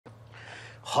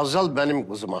Hazal benim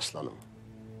kızım aslanım.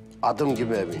 Adım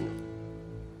gibi eminim.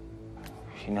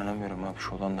 İnanamıyorum abi,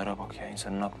 şu olanlara bak ya.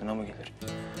 İnsanın aklına mı gelir?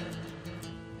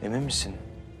 Emin misin?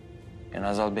 Yani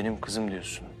Hazal benim kızım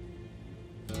diyorsun.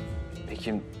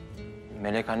 Peki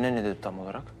Melek anne ne dedi tam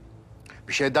olarak?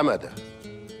 Bir şey demedi.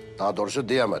 Daha doğrusu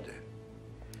diyemedi.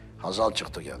 Hazal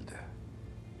çıktı geldi.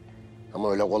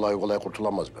 Ama öyle kolay kolay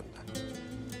kurtulamaz benden.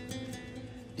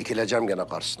 Dikileceğim gene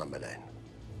karşısına Meleğin.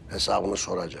 Hesabını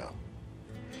soracağım.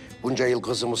 Bunca yıl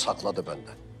kızımı sakladı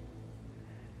benden.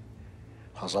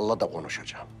 Hazal'la da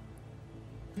konuşacağım.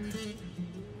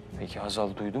 Peki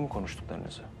Hazal duydu mu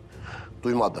konuştuklarınızı?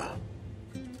 Duymadı.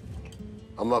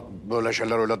 Ama böyle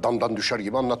şeyler öyle damdan düşer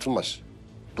gibi anlatılmaz.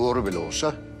 Doğru bile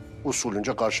olsa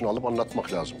usulünce karşına alıp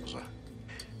anlatmak lazım kıza.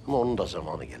 Ama onun da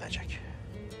zamanı gelecek.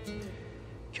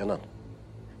 Kenan,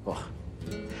 bak.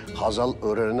 Hazal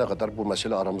öğrenene kadar bu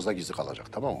mesele aramızda gizli kalacak,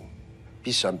 tamam mı?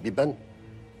 Bir sen, bir ben,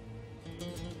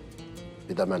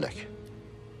 bir de Melek.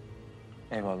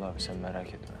 Eyvallah abi, sen merak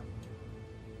etme.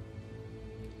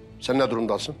 Sen ne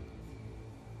durumdasın?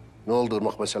 Ne oldu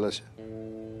ırmak meselesi?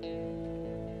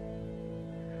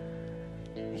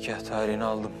 Nikah tarihini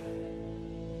aldım.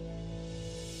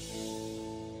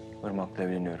 Irmak'la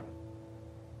evleniyorum.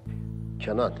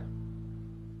 Kenan,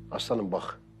 aslanım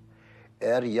bak.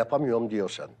 Eğer yapamıyorum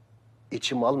diyorsan,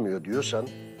 içim almıyor diyorsan...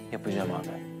 Yapacağım abi.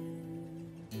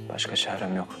 Başka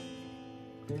çarem yok.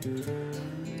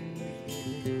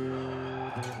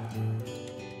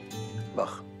 Bak,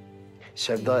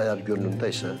 sevda eğer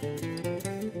gönlündeyse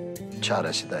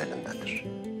çaresi de elindedir.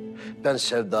 Ben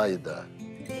sevdayı da,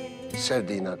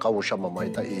 sevdiğine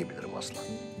kavuşamamayı da iyi bilirim aslan.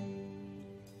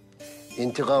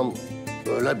 İntikam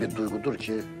öyle bir duygudur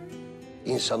ki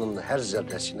insanın her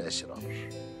zerresini esir alır.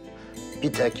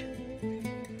 Bir tek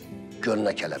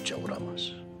gönlüne kelepçe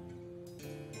vuramaz.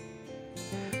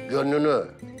 Gönlünü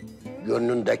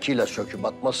gönlündekiyle söküp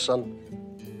atmazsan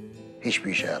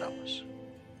hiçbir işe yaramaz.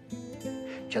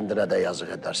 Kendine de yazık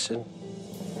edersin,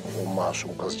 o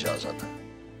masum kızcağıza da.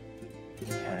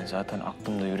 Yani zaten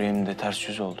aklımda, yüreğimde ters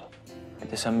yüz oldu.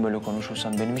 Bir de sen böyle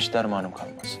konuşursan benim hiç dermanım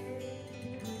kalmaz.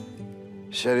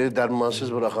 Seni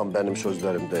dermansız bırakan benim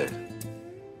sözlerim değil.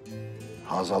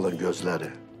 Hazal'ın gözleri.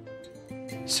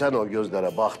 Sen o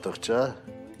gözlere baktıkça,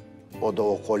 o da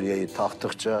o kolyeyi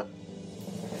taktıkça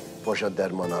boşa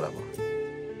derman arama.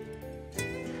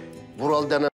 Vural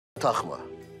denen takma.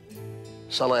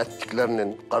 Sana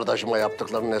ettiklerinin, kardeşime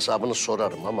yaptıklarının hesabını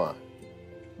sorarım ama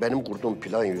benim kurduğum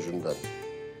plan yüzünden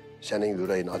senin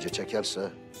yüreğin acı çekerse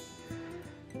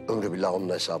ömrü billah onun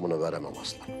hesabını veremem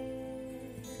aslan.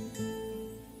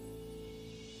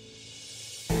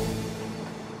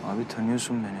 Abi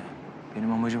tanıyorsun beni.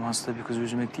 Benim amacım hasta bir kızı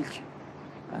üzmek değil ki.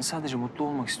 Ben sadece mutlu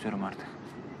olmak istiyorum artık.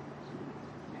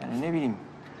 Yani ne bileyim.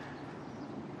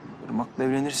 Irmak'la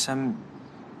evlenirsem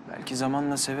belki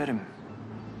zamanla severim.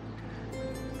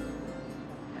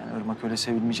 Yani Irmak öyle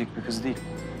sevilmeyecek bir kız değil.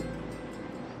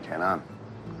 Kenan,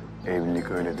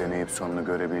 evlilik öyle deneyip sonunu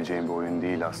görebileceğin bir oyun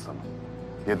değil aslanım.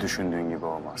 Ya düşündüğün gibi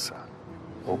olmazsa?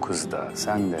 O kız da,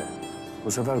 sen de.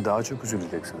 Bu sefer daha çok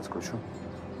üzüleceksiniz koçum.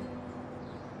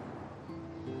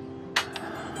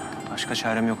 Başka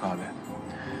çarem yok abi.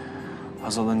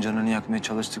 Hazal'ın canını yakmaya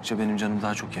çalıştıkça benim canım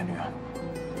daha çok yanıyor.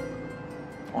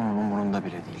 Onun umurunda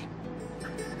bile değil.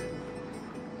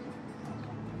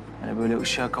 Yani böyle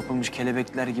ışığa kapılmış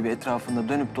kelebekler gibi etrafında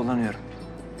dönüp dolanıyorum.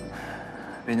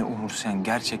 Beni umursayan,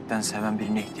 gerçekten seven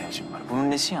birine ihtiyacım var.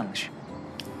 Bunun nesi yanlış?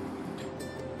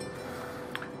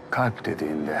 Kalp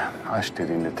dediğinde, aşk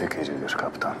dediğinde tek hecedir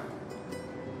kaptan.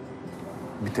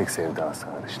 Bir tek sevda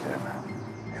sığar işlerime.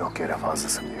 Yok yere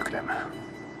fazlasını yükleme.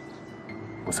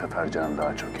 Bu sefer canın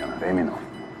daha çok yanar, emin ol.